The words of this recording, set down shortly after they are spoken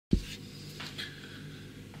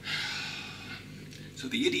So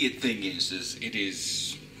the idiot thing is it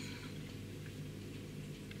is...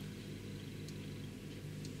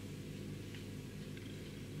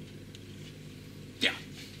 Yeah,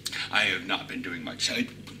 I have not been doing much. I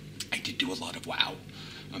did do a lot of WoW.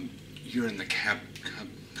 You're in the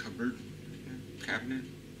cupboard? Cabinet?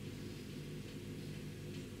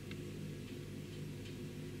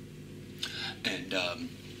 And,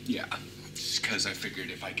 yeah, just because I figured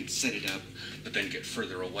if I could set it up, but then get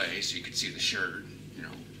further away so you could see the shirt, you know,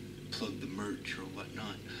 plug the merch or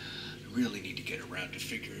whatnot. I really need to get around to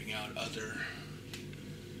figuring out other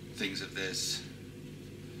things of this.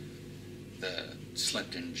 The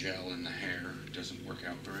slept-in gel in the hair doesn't work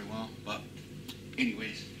out very well, but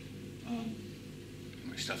anyways,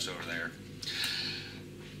 my stuff's over there.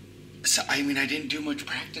 So, I mean, I didn't do much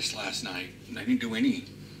practice last night. I didn't do any.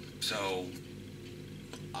 So,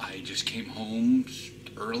 I just came home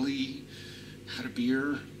early, had a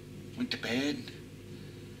beer, went to bed,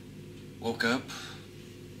 woke up,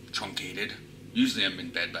 truncated. Usually I'm in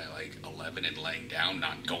bed by like 11 and laying down,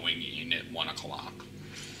 not going in at 1 o'clock.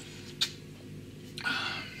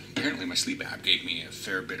 Apparently my sleep app gave me a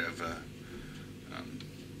fair bit of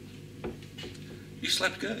you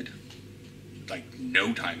slept good. Like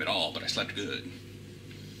no time at all, but I slept good.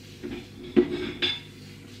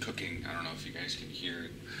 Cooking, I don't know if you guys can hear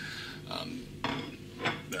it.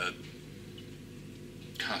 The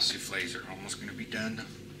cas soufflés are almost going to be done.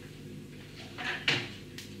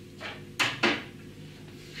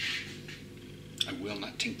 I will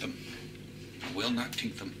not tink them. I will not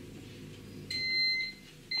tink them.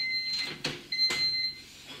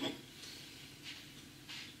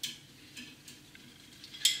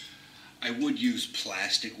 I would use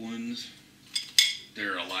plastic ones.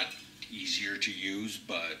 They're a lot easier to use,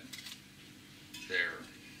 but they're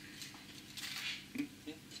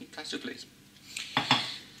please.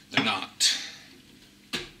 They're not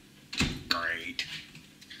great.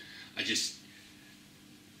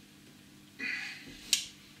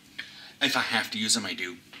 If I have to use them, I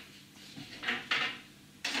do.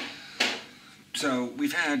 So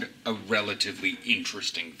we've had a relatively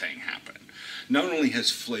interesting thing happen. Not only has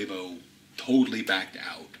Flavo totally backed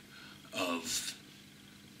out of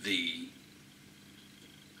the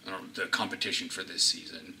competition for this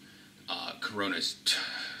season, Corona's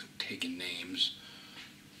taken names.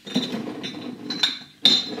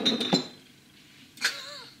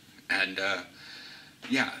 And,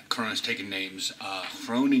 yeah, Corona's taken names.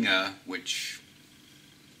 Groningen, which...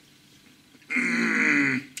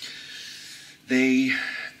 They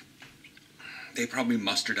probably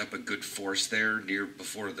mustered up a good force there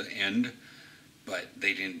before the end, but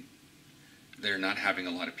they're not having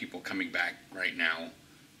a lot of people coming back right now.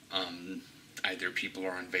 Either people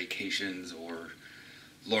are on vacations or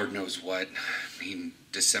Lord knows what. I mean,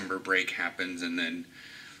 December break happens and then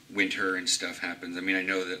winter and stuff happens. I mean, I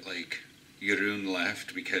know that, like, Jeroen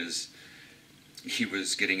left because he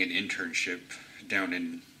was getting an internship down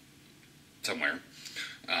in somewhere.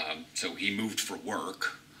 So he moved for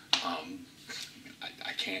work.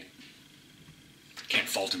 I can't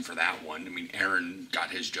fault him for that one. I mean, Aaron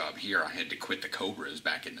got his job here. I had to quit the Cobras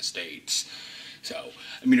back in the States. So,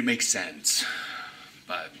 I mean, it makes sense.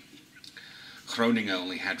 But Groningen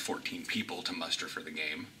only had 14 people to muster for the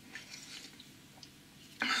game.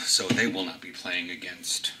 So they will not be playing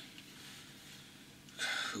against...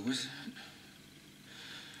 Who was that?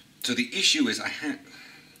 So the issue is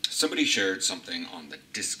somebody shared something on the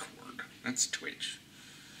Discord. That's Twitch.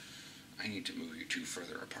 I need to move you two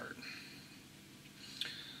further apart.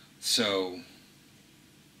 So,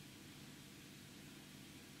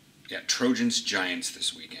 yeah, Trojans Giants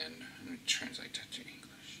this weekend. Let me translate that to English.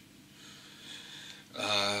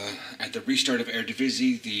 At the restart of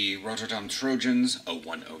Eredivisie, the Rotterdam Trojans,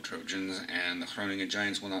 0-1-0 Trojans, and the Groningen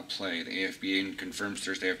Giants will not play. The AFBA confirms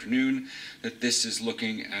Thursday afternoon that it is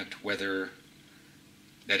looking at whether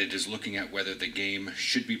the game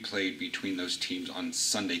should be played between those teams on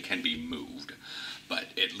Sunday can be moved.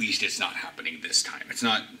 But at least it's not happening this time. It's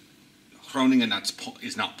not... Groningen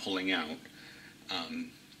is not pulling out.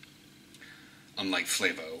 Unlike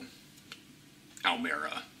Flavo,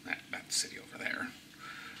 Almere, that city over there.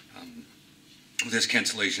 With this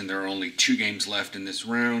cancellation, there are only 2 games left in this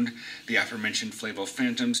round. The aforementioned Flavo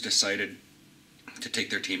Phantoms decided to take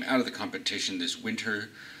their team out of the competition this winter.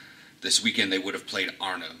 This weekend they would have played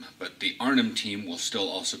Arnhem, but the Arnhem team will still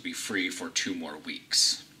also be free for 2 more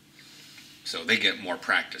weeks. So they get more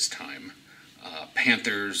practice time.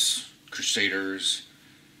 Panthers, Crusaders,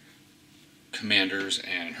 Commanders,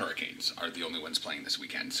 and Hurricanes are the only ones playing this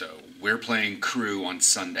weekend. So we're playing Crew on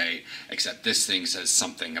Sunday, except this thing says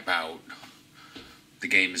something about the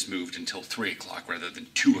game is moved until 3 o'clock rather than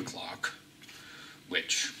 2 o'clock,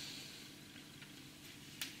 which...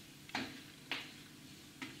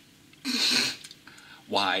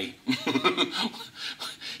 Why?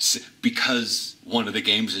 Because one of the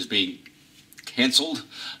games is being canceled?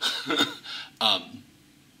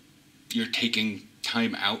 You're taking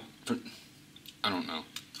time out for... I don't know.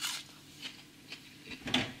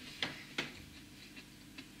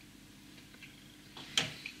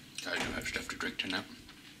 I do have stuff to drink tonight.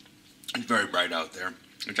 It's very bright out there.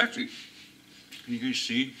 It's actually... Can you guys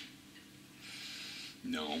see?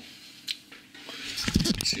 No.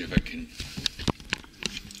 Let's see if I can...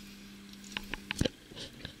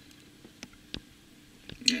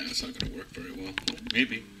 Yeah, it's not going to work very well.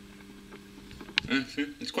 Maybe. See,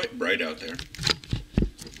 it's quite bright out there.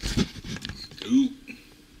 Ooh.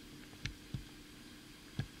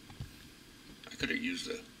 I could have used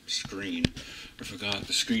the screen. I forgot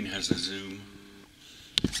the screen has a zoom.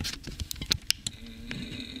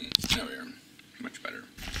 There we are. Much better.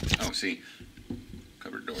 Oh, see.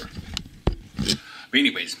 Covered door. But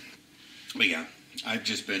anyways. But yeah, I've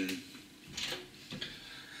just been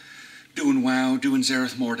doing WoW, doing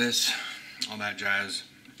Zereth Mortis, all that jazz.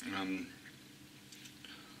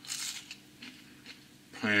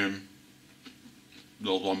 Playing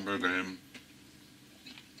the lumber game.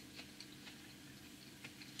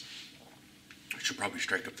 I should probably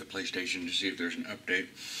strike up the PlayStation to see if there's an update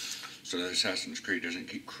so that Assassin's Creed doesn't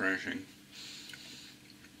keep crashing.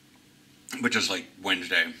 But just like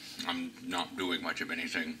Wednesday, I'm not doing much of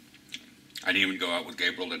anything. I didn't even go out with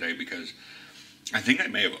Gabriel today because I think I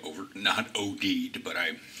may have not OD'd, but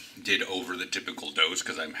I did over the typical dose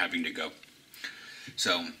because I'm having to go.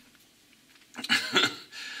 So,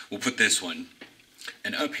 we'll put this one.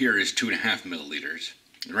 And up here is 2.5 milliliters.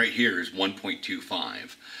 And right here is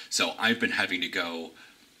 1.25. So I've been having to go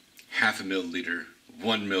 0.5 milliliter,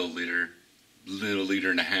 1 milliliter,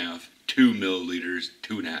 liter and a half, 2 milliliters,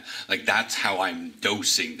 2.5. Like that's how I'm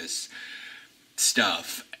dosing this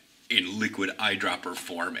stuff in liquid eyedropper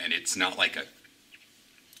form, and it's not like a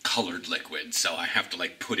colored liquid, so I have to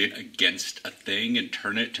like put it against a thing and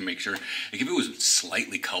turn it to make sure. Like if it was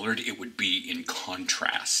slightly colored, it would be in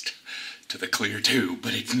contrast to the clear tube,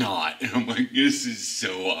 but it's not. And I'm like, this is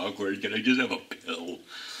so awkward. Can I just have a pill?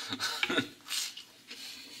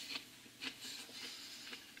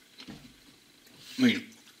 I mean,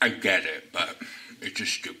 I get it, but it's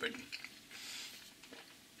just stupid.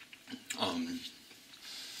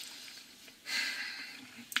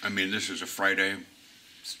 I mean, this is a Friday.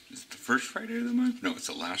 Is it the first Friday of the month? No, it's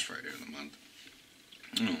the last Friday of the month.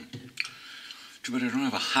 Oh. Too bad I don't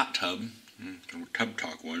have a hot tub. That's what Tub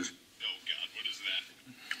Talk was. Oh, God, what is that?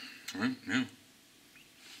 All right, yeah.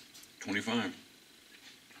 25.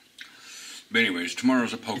 But anyways,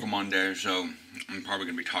 tomorrow's a Pokemon day, so I'm probably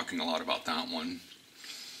going to be talking a lot about that one.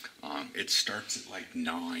 It starts at like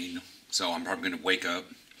 9, so I'm probably going to wake up,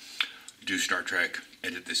 do Star Trek,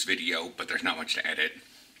 edit this video, but there's not much to edit.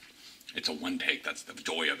 It's a one take, that's the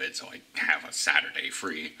joy of it, so I have a Saturday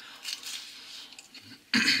free.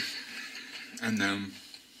 And then,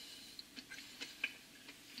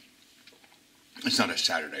 it's not a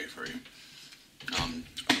Saturday free.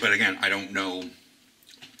 But again, I don't know,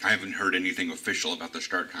 I haven't heard anything official about the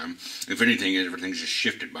start time. If anything, everything's just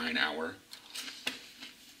shifted by an hour.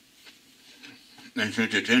 And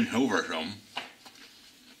since it's in Hilversum,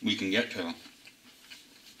 we can get to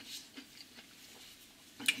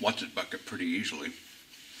What's-It-Bucket pretty easily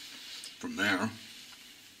from there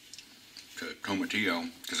to Tomatillo,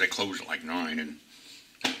 because they close at like 9 and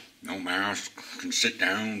no mask, can sit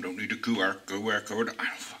down, don't need a QR code. I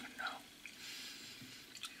don't fucking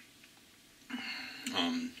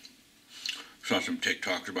know. Saw some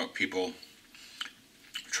TikToks about people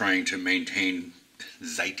trying to maintain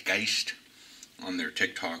zeitgeist on their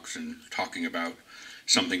TikToks and talking about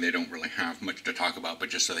something they don't really have much to talk about, but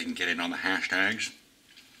just so they can get in on the hashtags.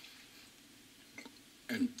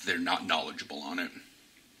 And they're not knowledgeable on it.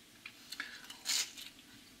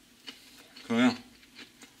 So yeah,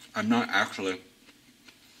 I'm not actually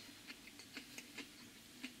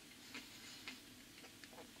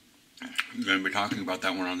going to be talking about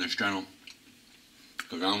that one on this channel,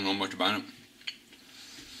 because I don't know much about it.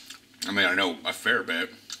 I mean, I know a fair bit.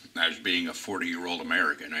 As being a 40-year-old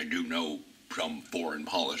American, I do know some foreign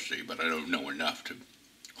policy, but I don't know enough to...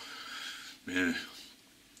 I'm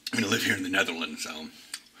going to live here in the Netherlands, so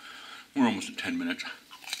we're almost at 10 minutes.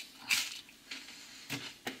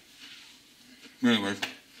 Anyways,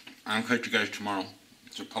 I'll catch you guys tomorrow.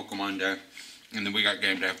 It's a Pokemon day, and then we got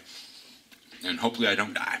game day. And hopefully I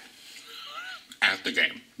don't die at the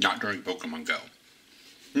game, not during Pokemon Go.